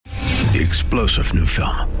The explosive new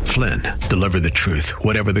film, Flynn, deliver the truth,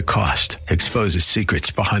 whatever the cost, exposes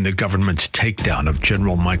secrets behind the government's takedown of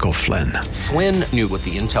General Michael Flynn. Flynn knew what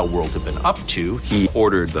the intel world had been up to. He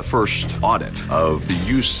ordered the first audit of the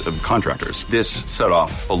use of contractors. This set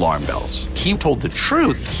off alarm bells. He told the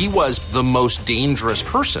truth. He was the most dangerous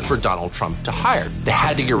person for Donald Trump to hire. They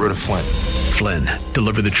had to get rid of Flynn. Flynn,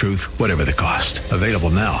 deliver the truth, whatever the cost. Available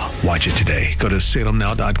now. Watch it today. Go to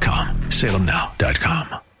salemnow.com.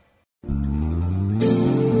 salemnow.com.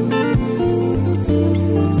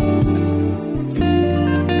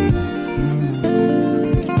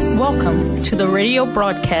 Welcome to the radio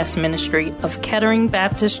broadcast ministry of Kettering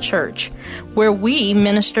Baptist Church, where we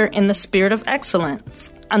minister in the spirit of excellence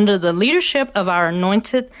under the leadership of our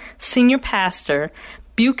anointed senior pastor,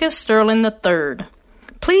 Bucas Sterling III.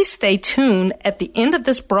 Please stay tuned at the end of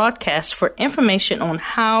this broadcast for information on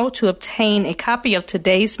how to obtain a copy of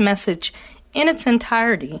today's message in its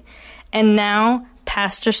entirety. And now,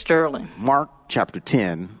 Pastor Sterling. Mark chapter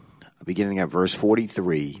 10, beginning at verse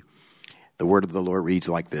 43, the word of the Lord reads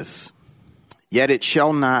like this. Yet it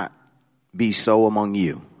shall not be so among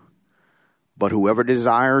you, but whoever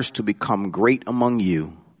desires to become great among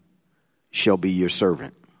you shall be your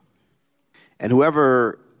servant. And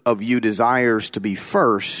whoever of you desires to be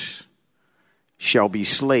first shall be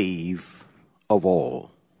slave of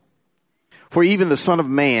all. For even the Son of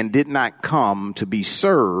Man did not come to be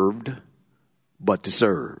served, but to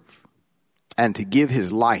serve, and to give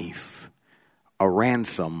his life a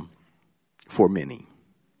ransom for many.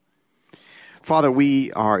 Father,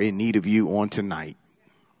 we are in need of you on tonight,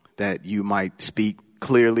 that you might speak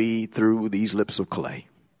clearly through these lips of clay.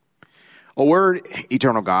 A word,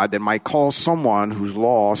 eternal God, that might cause someone who's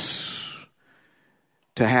lost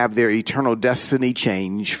to have their eternal destiny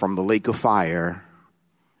change from the lake of fire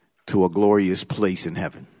to a glorious place in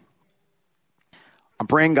heaven. I'm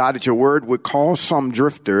praying, God, that your word would cause some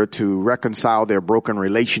drifter to reconcile their broken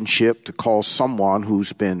relationship, to cause someone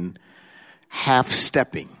who's been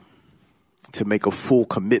half-stepping to make a full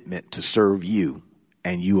commitment to serve you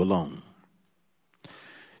and you alone.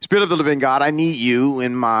 Spirit of the living God, I need you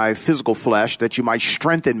in my physical flesh that you might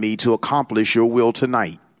strengthen me to accomplish your will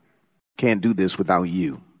tonight. Can't do this without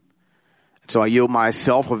you. So I yield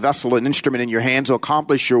myself, a vessel, an instrument in your hands to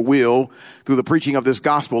accomplish your will through the preaching of this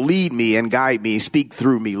gospel. Lead me and guide me. Speak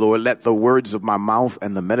through me, Lord. Let the words of my mouth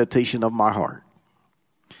and the meditation of my heart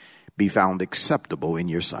be found acceptable in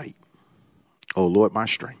your sight. Oh, Lord, my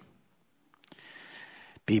strength.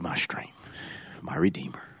 Be my strength, my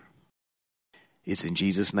Redeemer. It's in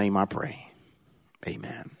Jesus' name I pray.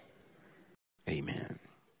 Amen. Amen.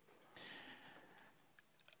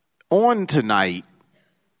 On tonight,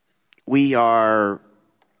 we are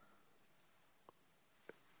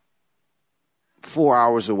 4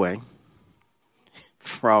 hours away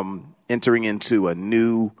from entering into a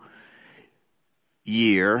new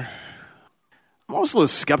year. I'm also a little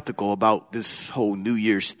skeptical about this whole New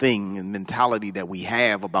Year's thing and mentality that we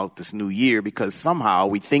have about this new year, because somehow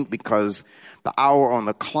we think because the hour on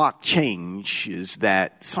the clock changes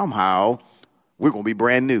that somehow we're going to be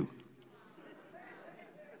brand new.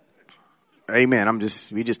 Amen.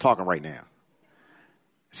 We just talking right now.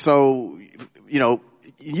 So,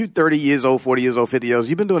 you 30 years old, 40 years old, 50 years old,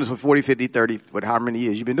 you've been doing this for 40, 50, 30, for how many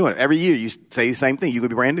years you've been doing it. Every year you say the same thing. You're going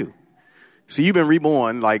to be brand new. So you've been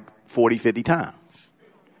reborn like 40, 50 times.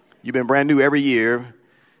 You've been brand new every year,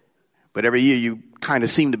 but every year you kind of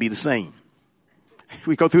seem to be the same.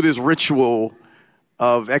 We go through this ritual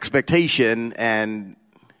of expectation, and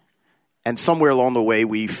somewhere along the way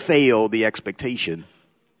we fail the expectation.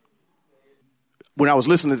 When I was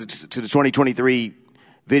listening to the 2023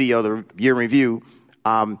 video, the year in review,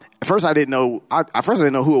 at first I didn't know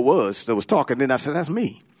who it was that was talking. Then I said, that's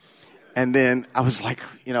me. And then I was like,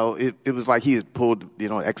 it was like he had pulled,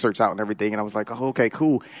 excerpts out and everything. And I was like, oh, okay,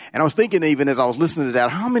 cool. And I was thinking, even as I was listening to that,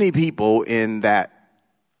 how many people in that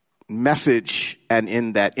message and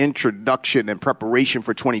in that introduction and preparation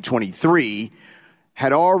for 2023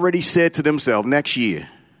 had already said to themselves, next year,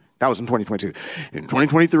 that was in 2022, in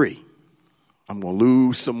 2023, I'm going to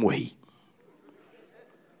lose some weight.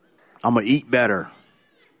 I'm going to eat better.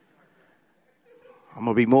 I'm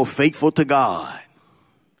going to be more faithful to God.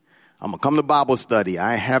 I'm going to come to Bible study.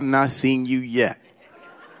 I have not seen you yet.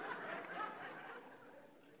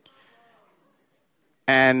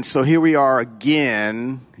 And so here we are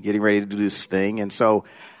again, getting ready to do this thing. And so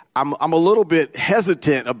I'm a little bit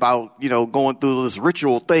hesitant about, going through this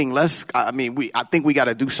ritual thing. I think we got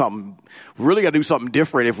to do something. We really got to do something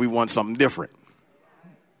different if we want something different.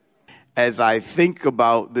 As I think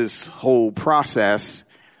about this whole process,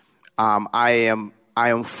 I am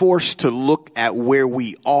am forced to look at where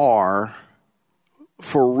we are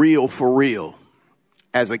for real,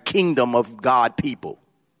 as a kingdom of God people.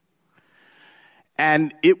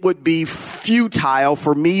 And it would be futile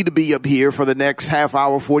for me to be up here for the next half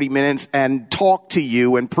hour, 40 minutes and talk to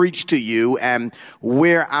you and preach to you and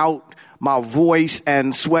wear out my voice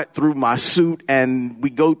and sweat through my suit. And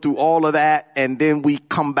we go through all of that and then we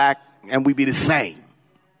come back and we be the same.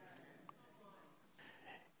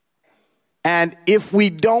 And if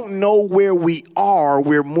we don't know where we are,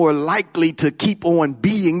 we're more likely to keep on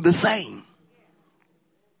being the same.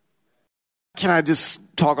 Can I just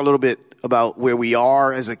talk a little bit about where we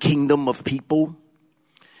are as a kingdom of people?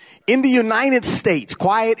 In the United States,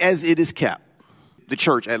 quiet as it is kept, the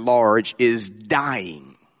church at large is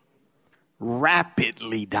dying,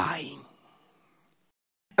 rapidly dying.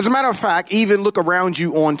 As a matter of fact, even look around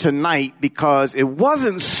you on tonight, because it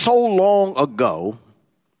wasn't so long ago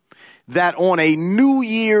that on a New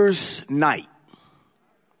Year's night,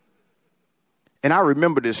 and I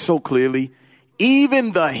remember this so clearly,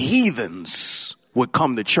 even the heathens would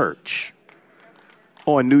come to church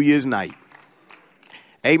on New Year's night.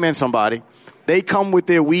 Amen, somebody. They come with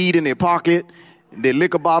their weed in their pocket, their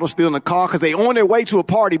liquor bottle still in the car, because they on their way to a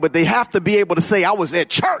party, but they have to be able to say, I was at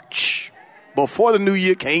church before the new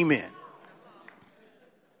year came in.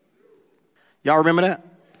 Y'all remember that?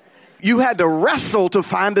 You had to wrestle to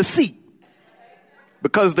find a seat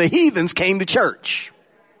because the heathens came to church.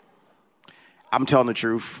 I'm telling the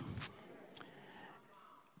truth.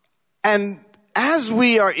 And as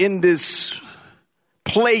we are in this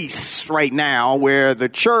place right now where the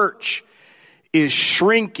church is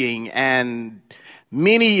shrinking and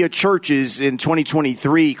many churches in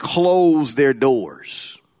 2023 close their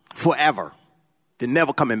doors forever, they're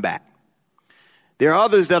never coming back. There are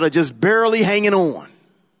others that are just barely hanging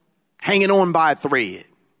on by a thread,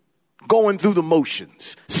 going through the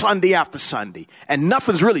motions Sunday after Sunday, and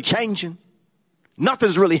nothing's really changing.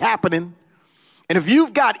 Nothing's really happening. And if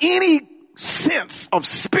you've got any sense of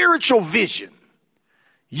spiritual vision,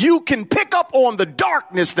 you can pick up on the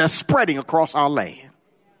darkness that's spreading across our land.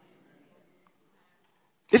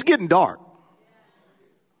 It's getting dark.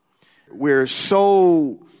 We're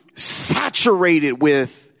so saturated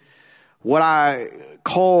with what I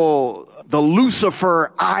call the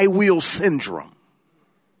Lucifer I will syndrome.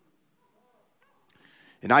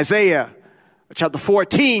 In Isaiah chapter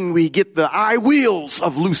 14, we get the I wills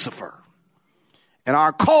of Lucifer. And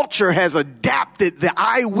our culture has adapted the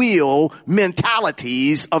I will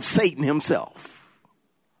mentalities of Satan himself.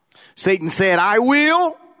 Satan said, I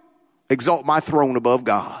will exalt my throne above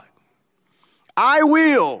God. I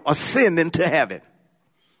will ascend into heaven.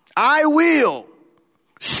 I will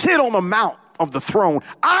sit on the mount of the throne.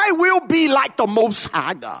 I will be like the Most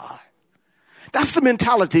High God. That's the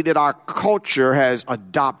mentality that our culture has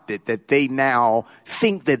adopted, that they now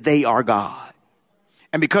think that they are God.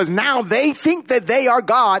 And because now they think that they are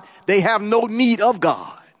God, they have no need of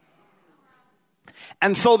God.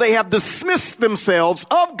 And so they have dismissed themselves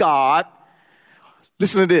of God,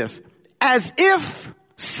 listen to this, as if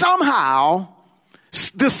somehow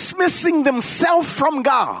dismissing themselves from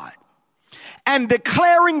God and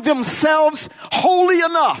declaring themselves holy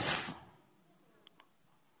enough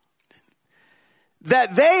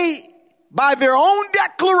that they, by their own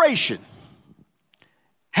declaration,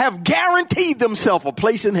 have guaranteed themselves a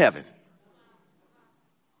place in heaven.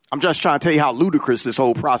 I'm just trying to tell you how ludicrous this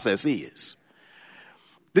whole process is.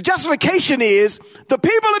 The justification is the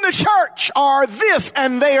people in the church are this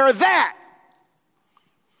and they are that.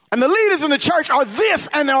 And the leaders in the church are this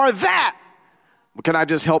and they are that. But can I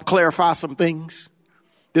just help clarify some things?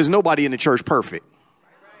 There's nobody in the church perfect.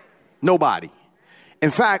 Nobody.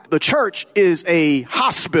 In fact, the church is a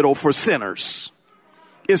hospital for sinners.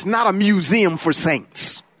 It's not a museum for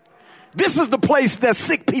saints. This is the place that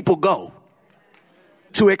sick people go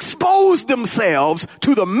to expose themselves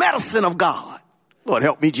to the medicine of God. Lord,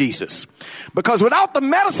 help me, Jesus. Because without the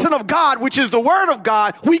medicine of God, which is the word of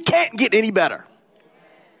God, we can't get any better.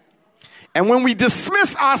 And when we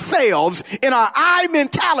dismiss ourselves in our I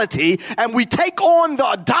mentality and we take on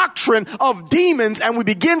the doctrine of demons and we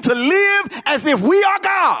begin to live as if we are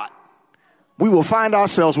God, we will find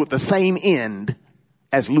ourselves with the same end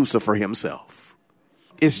as Lucifer himself.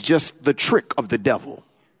 It's just the trick of the devil.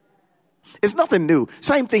 It's nothing new.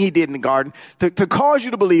 Same thing he did in the garden to cause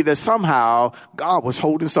you to believe that somehow God was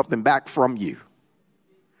holding something back from you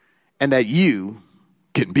and that you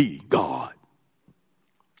can be God.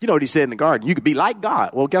 You know what he said in the garden? You could be like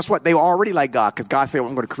God. Well, guess what? They were already like God because God said, well,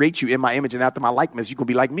 I'm going to create you in my image and after my likeness. You're going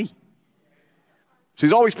to be like me. So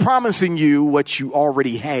he's always promising you what you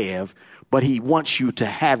already have, but he wants you to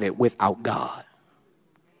have it without God.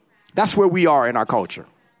 That's where we are in our culture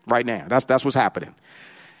right now. That's what's happening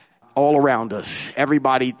all around us.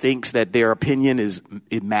 Everybody thinks that their opinion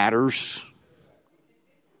it matters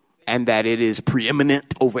and that it is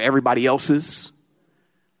preeminent over everybody else's.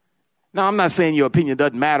 Now, I'm not saying your opinion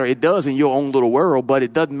doesn't matter. It does in your own little world, but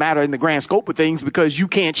it doesn't matter in the grand scope of things because you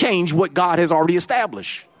can't change what God has already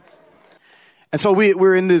established. And so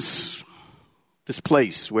we're in this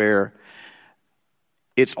place where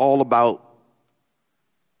it's all about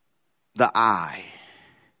the I.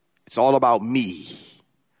 It's all about me.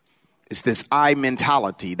 It's this I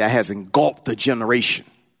mentality that has engulfed the generation,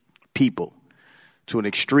 people, to an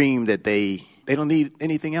extreme that they don't need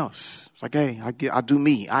anything else. It's like, hey, I do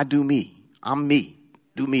me. I'm me.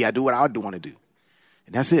 Do me. I do what I want to do.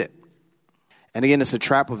 And that's it. And again, it's a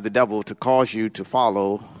trap of the devil to cause you to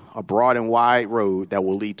follow a broad and wide road that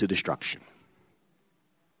will lead to destruction.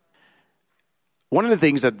 One of the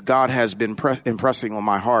things that God has been impressing on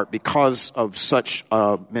my heart because of such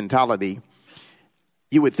a mentality,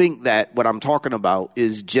 you would think that what I'm talking about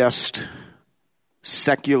is just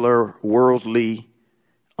secular, worldly,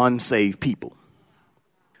 unsaved people.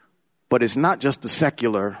 But it's not just the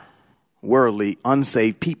secular, worldly,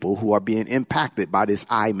 unsaved people who are being impacted by this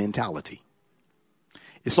I mentality.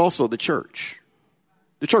 It's also the church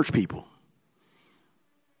people,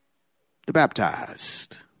 the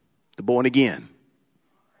baptized, the born again.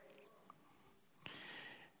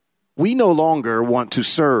 We no longer want to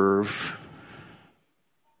serve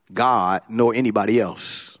God nor anybody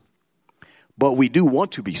else, but we do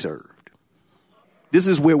want to be served. This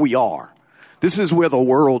is where we are. This is where the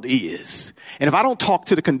world is. And if I don't talk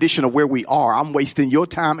to the condition of where we are, I'm wasting your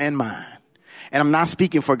time and mine. And I'm not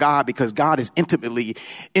speaking for God because God is intimately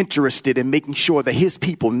interested in making sure that his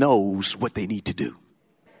people knows what they need to do.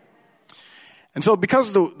 And so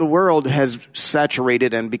because the world has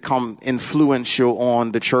saturated and become influential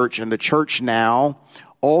on the church, and the church now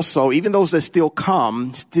also, even those that still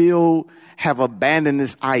come, still have abandoned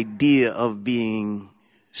this idea of being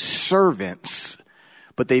servants,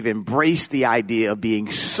 but they've embraced the idea of being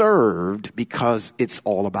served because it's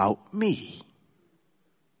all about me.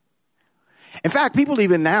 In fact, people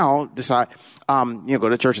even now decide, go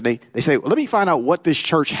to church and they say, well, let me find out what this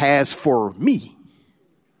church has for me.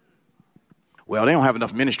 Well, they don't have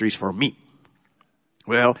enough ministries for me.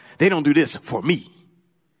 Well, they don't do this for me.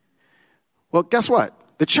 Well, guess what?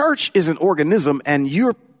 The church is an organism and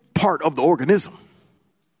you're part of the organism.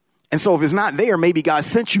 And so if it's not there, maybe God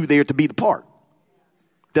sent you there to be the part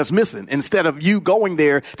that's missing instead of you going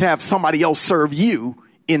there to have somebody else serve you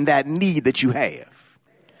in that need that you have.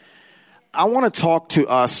 I want to talk to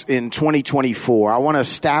us in 2024. I want to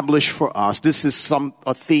establish for us, this is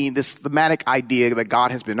a theme, this thematic idea that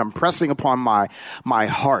God has been impressing upon my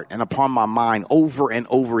heart and upon my mind over and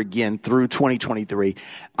over again through 2023.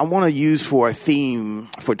 I want to use for a theme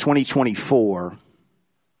for 2024,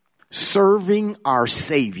 serving our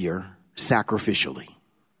Savior sacrificially.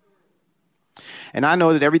 And I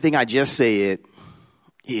know that everything I just said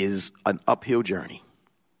is an uphill journey.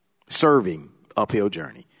 Serving, uphill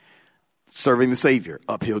journey. Serving the Savior,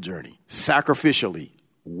 uphill journey. Sacrificially,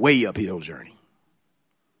 way uphill journey.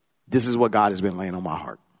 This is what God has been laying on my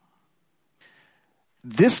heart.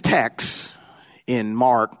 This text in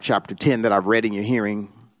Mark chapter 10 that I've read in your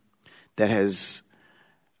hearing that has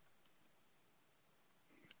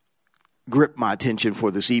gripped my attention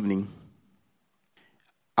for this evening,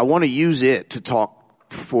 I want to use it to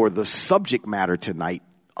talk for the subject matter tonight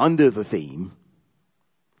under the theme.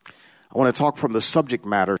 I want to talk from the subject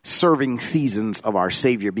matter, serving seasons of our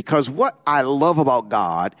Savior, because what I love about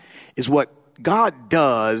God is what God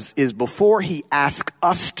does is before he asks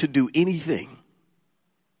us to do anything,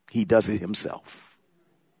 he does it himself.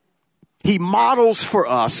 He models for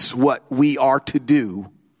us what we are to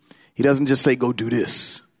do. He doesn't just say, go do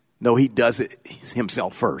this. No, he does it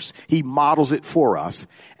himself first. He models it for us,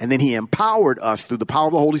 and then he empowered us through the power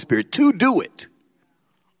of the Holy Spirit to do it.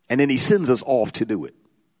 And then he sends us off to do it.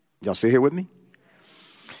 Y'all still here with me?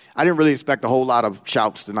 I didn't really expect a whole lot of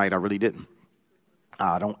shouts tonight. I really didn't.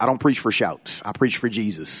 I don't preach for shouts. I preach for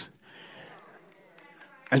Jesus.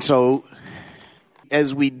 And so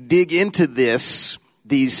as we dig into these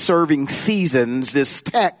serving seasons, this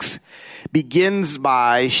text begins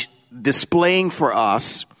by displaying for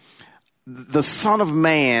us the Son of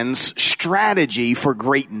Man's strategy for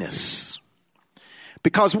greatness.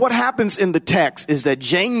 Because what happens in the text is that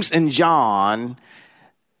James and John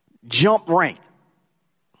jump rank.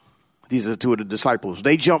 These are two of the disciples.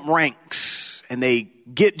 They jump ranks and they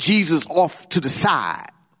get Jesus off to the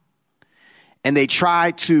side. And they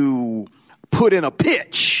try to put in a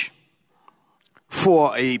pitch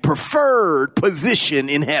for a preferred position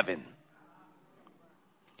in heaven.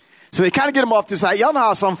 So they kind of get him off the side. Y'all know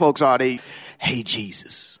how some folks are. Hey,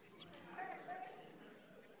 Jesus,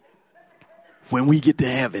 when we get to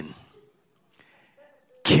heaven,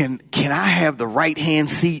 can I have the right hand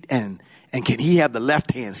seat and can he have the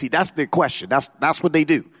left hand seat? That's their question. That's what they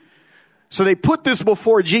do. So they put this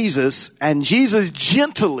before Jesus, and Jesus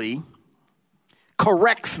gently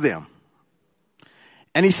corrects them.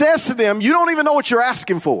 And he says to them, you don't even know what you're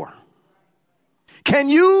asking for. Can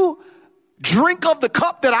you drink of the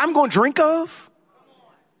cup that I'm going to drink of?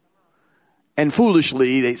 And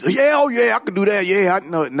foolishly they say, yeah, I can do that. Yeah,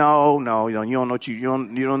 no, you don't know what you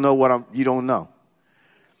don't know what you don't know.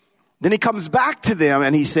 Then he comes back to them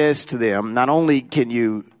and he says to them, not only can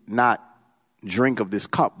you not drink of this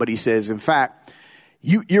cup, but he says, in fact,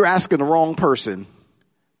 you're asking the wrong person,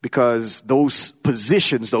 because those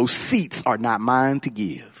positions, those seats are not mine to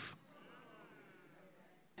give.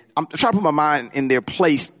 I'm trying to put my mind in their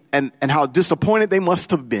place and how disappointed they must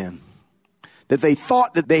have been that they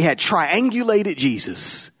thought that they had triangulated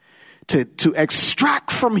Jesus to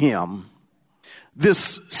extract from him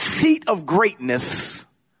this seat of greatness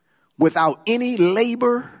without any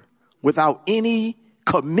labor, without any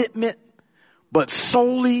commitment, but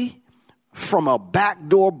solely from a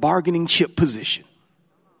backdoor bargaining chip position.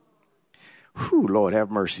 Whew, Lord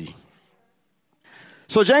have mercy.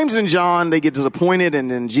 So James and John, they get disappointed,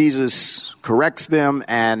 and then Jesus corrects them,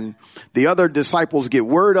 and the other disciples get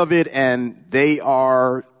word of it, and they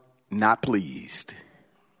are not pleased.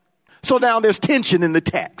 So now there's tension in the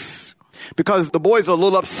text, because the boys are a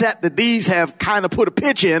little upset that these have kind of put a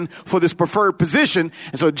pitch in for this preferred position.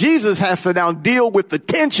 And so Jesus has to now deal with the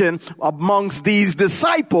tension amongst these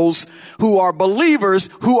disciples who are believers,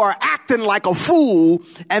 who are acting like a fool,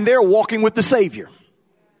 and they're walking with the Savior.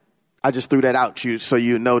 I just threw that out to you so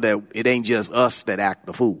you know that it ain't just us that act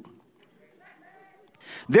the fool.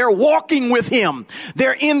 They're walking with him.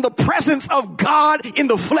 They're in the presence of God in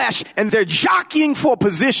the flesh, and they're jockeying for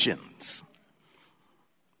positions,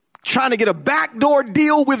 trying to get a backdoor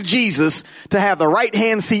deal with Jesus to have the right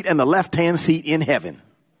hand seat and the left hand seat in heaven.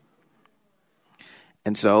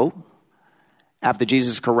 And so after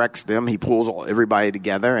Jesus corrects them, he pulls everybody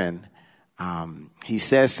together, and he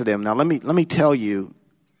says to them, now let me tell you,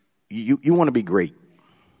 you want to be great.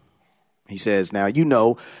 He says, now, you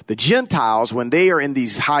know, the Gentiles, when they are in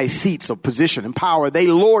these high seats of position and power, they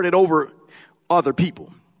lord it over other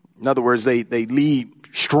people. In other words, they lead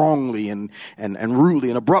strongly and rudely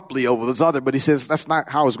and abruptly over those other. But he says, that's not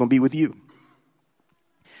how it's going to be with you.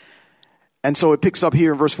 And so it picks up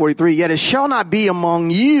here in verse 43. Yet it shall not be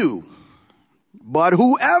among you, but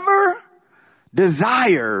whoever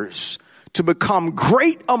desires to become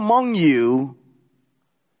great among you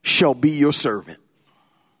shall be your servant.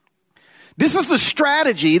 This is the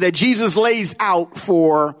strategy that Jesus lays out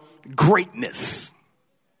for greatness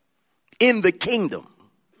in the kingdom.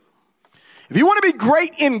 If you want to be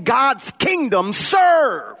great in God's kingdom,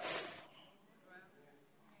 serve.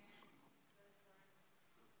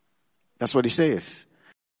 That's what he says.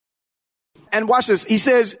 And watch this. He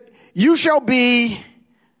says, you shall be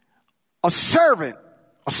a servant,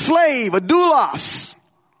 a slave, a doulos.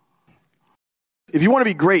 If you want to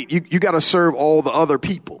be great, you got to serve all the other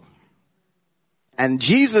people. And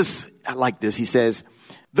Jesus, I like this, he says,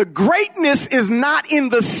 the greatness is not in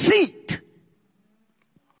the seat.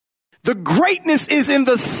 The greatness is in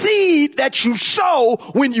the seed that you sow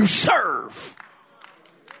when you serve.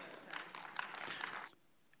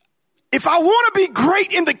 If I want to be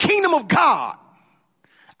great in the kingdom of God,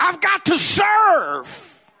 I've got to serve.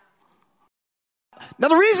 Now,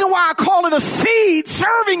 the reason why I call it a seed,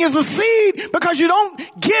 serving is a seed, because you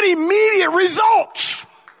don't get immediate results.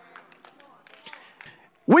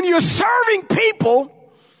 When you're serving people,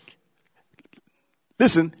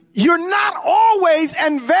 listen, you're not always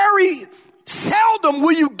and very seldom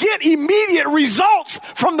will you get immediate results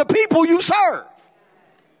from the people you serve.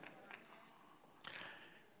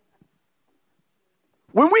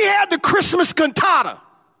 When we had the Christmas cantata,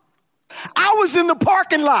 I was in the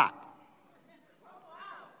parking lot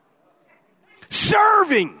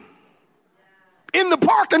serving in the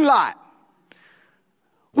parking lot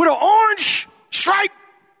with an orange striped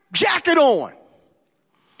jacket on.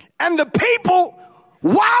 And the people,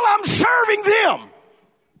 while I'm serving them,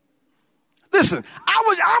 listen,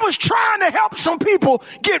 I was trying to help some people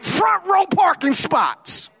get front row parking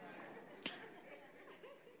spots.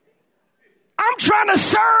 I'm trying to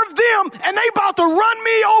serve them, and they about to run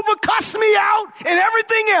me over, cuss me out, and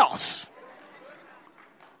everything else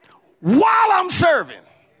while I'm serving.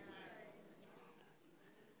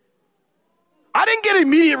 I didn't get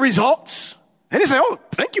immediate results. And they say, oh,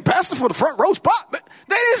 thank you, Pastor, for the front row spot. But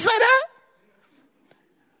they didn't say that.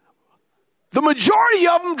 The majority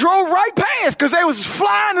of them drove right past because they was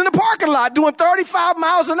flying in the parking lot doing 35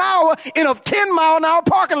 miles an hour in a 10-mile-an-hour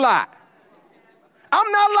parking lot.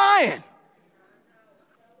 I'm not lying.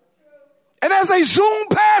 And as they zoomed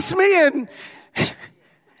past me and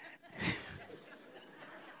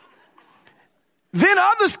then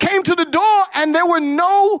others came to the door and there were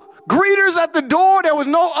no greeters at the door. There was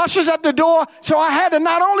no ushers at the door. So I had to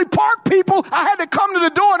not only park people, I had to come to the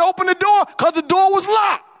door and open the door because the door was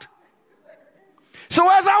locked. So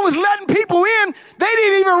as I was letting people in, they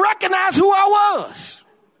didn't even recognize who I was.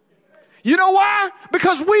 You know why?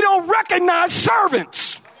 Because we don't recognize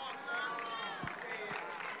servants.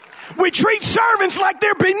 We treat servants like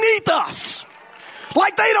they're beneath us,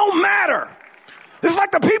 like they don't matter. It's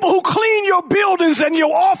like the people who clean your buildings and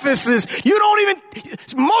your offices. Most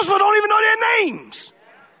of them don't even know their names.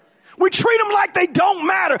 We treat them like they don't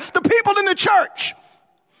matter. The people in the church,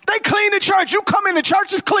 they clean the church. You come in, the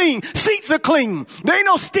church is clean. Seats are clean. There ain't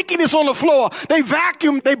no stickiness on the floor. They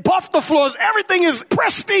vacuum, they buff the floors. Everything is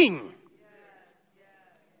pristine.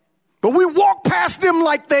 But we walk past them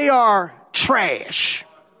like they are trash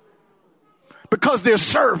because they're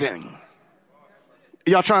serving.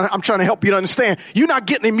 I'm trying to help you to understand. You're not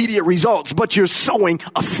getting immediate results, but you're sowing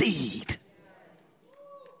a seed.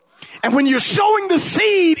 And when you're sowing the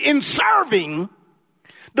seed in serving,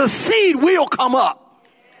 the seed will come up.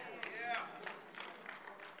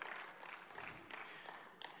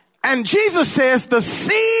 And Jesus says the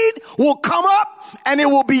seed will come up and it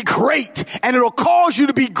will be great and it'll cause you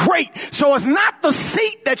to be great. So it's not the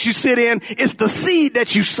seat that you sit in, it's the seed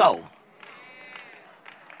that you sow.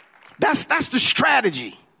 That's the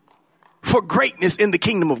strategy for greatness in the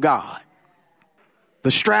kingdom of God.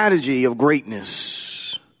 The strategy of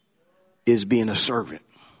greatness is being a servant.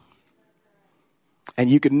 And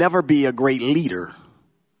you can never be a great leader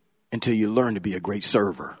until you learn to be a great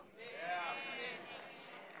server.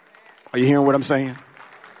 Are you hearing what I'm saying?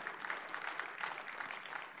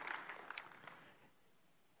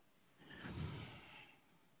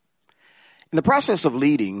 In the process of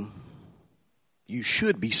leading, you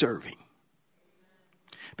should be serving.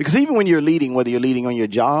 Because even when you're leading, whether you're leading on your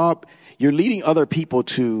job, you're leading other people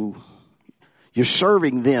you're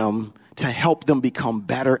serving them to help them become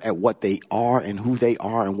better at what they are and who they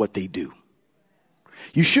are and what they do.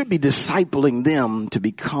 You should be discipling them to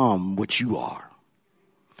become what you are.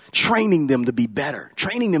 Training them to be better,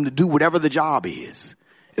 training them to do whatever the job is.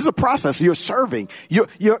 It's a process. You're serving.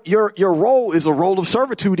 Your role is a role of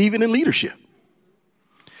servitude, even in leadership.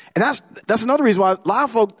 And that's another reason why a lot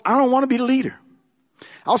of folks, I don't want to be the leader.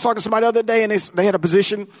 I was talking to somebody the other day and they had a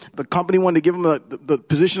position. The company wanted to give them the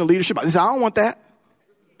position of leadership. I said, I don't want that.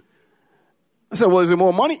 I said, well, is there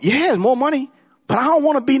more money? Yeah, it's more money. But I don't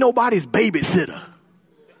want to be nobody's babysitter.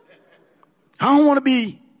 I don't want to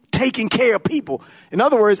be taking care of people. In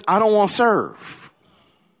other words, I don't want to serve.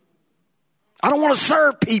 I don't want to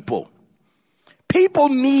serve people. People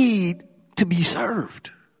need to be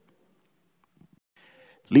served.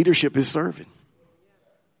 Leadership is serving.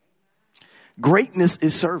 Greatness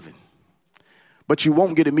is serving. But you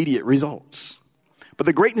won't get immediate results. But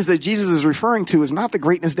the greatness that Jesus is referring to is not the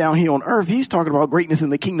greatness down here on earth. He's talking about greatness in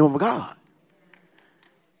the kingdom of God.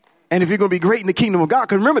 And if you're going to be great in the kingdom of God,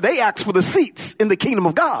 because remember, they asked for the seats in the kingdom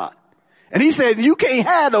of God. And he said, you can't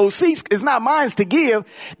have those seats. It's not mine to give.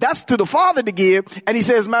 That's to the Father to give. And he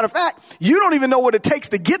says, as a matter of fact, you don't even know what it takes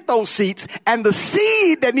to get those seats. And the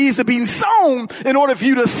seed that needs to be sown in order for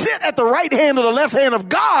you to sit at the right hand or the left hand of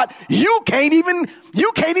God, you can't even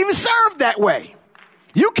serve that way.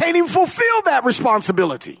 You can't even fulfill that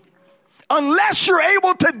responsibility unless you're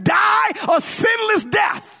able to die a sinless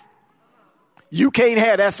death. You can't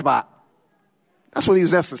have that spot. That's what he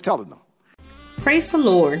was telling them. Praise the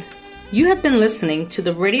Lord. You have been listening to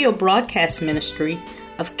the radio broadcast ministry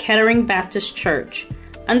of Kettering Baptist Church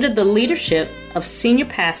under the leadership of Senior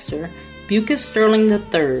Pastor Bucus Sterling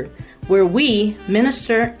III, where we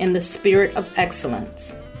minister in the spirit of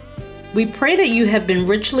excellence. We pray that you have been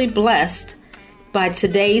richly blessed by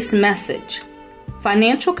today's message.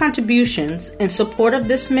 Financial contributions in support of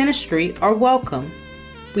this ministry are welcome.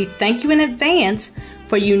 We thank you in advance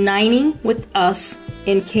for uniting with us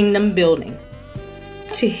in kingdom building.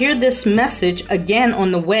 To hear this message again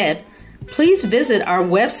on the web, please visit our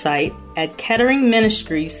website at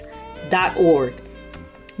ketteringministries.org.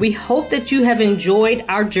 We hope that you have enjoyed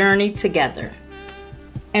our journey together.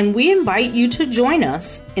 And we invite you to join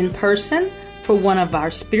us in person for one of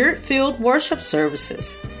our spirit-filled worship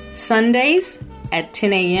services, Sundays at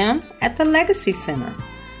 10 a.m. at the Legacy Center,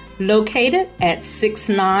 located at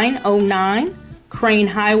 6909 Crane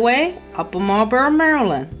Highway, Upper Marlboro,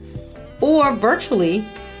 Maryland, or virtually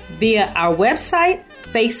via our website,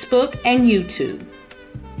 Facebook, and YouTube.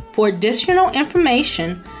 For additional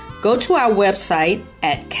information, go to our website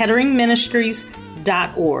at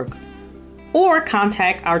ketteringministries.org or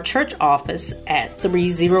contact our church office at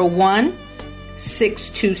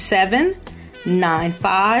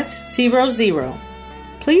 301-627-9500.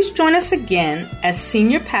 Please join us again as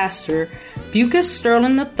Senior Pastor Bucas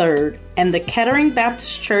Sterling III and the Kettering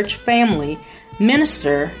Baptist Church family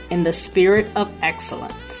minister in the spirit of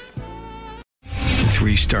excellence.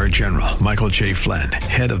 3-star General Michael J. Flynn,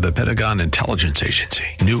 head of the Pentagon Intelligence Agency,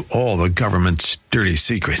 knew all the government's dirty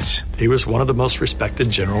secrets. He was one of the most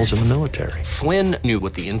respected generals in the military. Flynn knew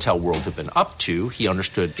what the intel world had been up to. He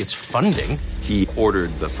understood its funding. He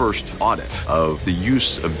ordered the first audit of the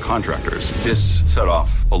use of contractors. This set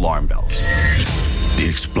off alarm bells. The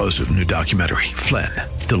explosive new documentary, Flynn,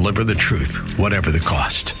 Deliver the Truth, Whatever the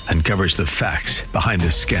Cost, uncovers the facts behind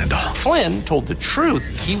this scandal. Flynn told the truth.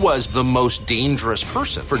 He was the most dangerous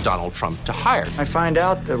person for Donald Trump to hire. I find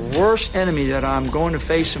out the worst enemy that I'm going to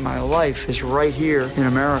face in my life is right here in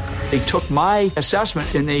America. They took my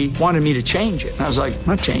assessment and they wanted me to change it. And I was like, I'm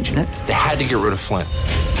not changing it. They had to get rid of Flynn.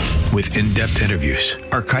 With in-depth interviews,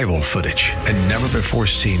 archival footage, and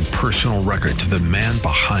never-before-seen personal records of the man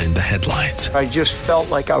behind the headlines. I just felt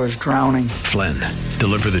like I was drowning. Flynn,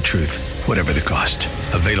 Deliver the Truth, Whatever the Cost.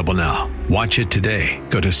 Available now. Watch it today.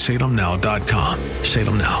 Go to salemnow.com.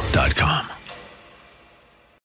 salemnow.com.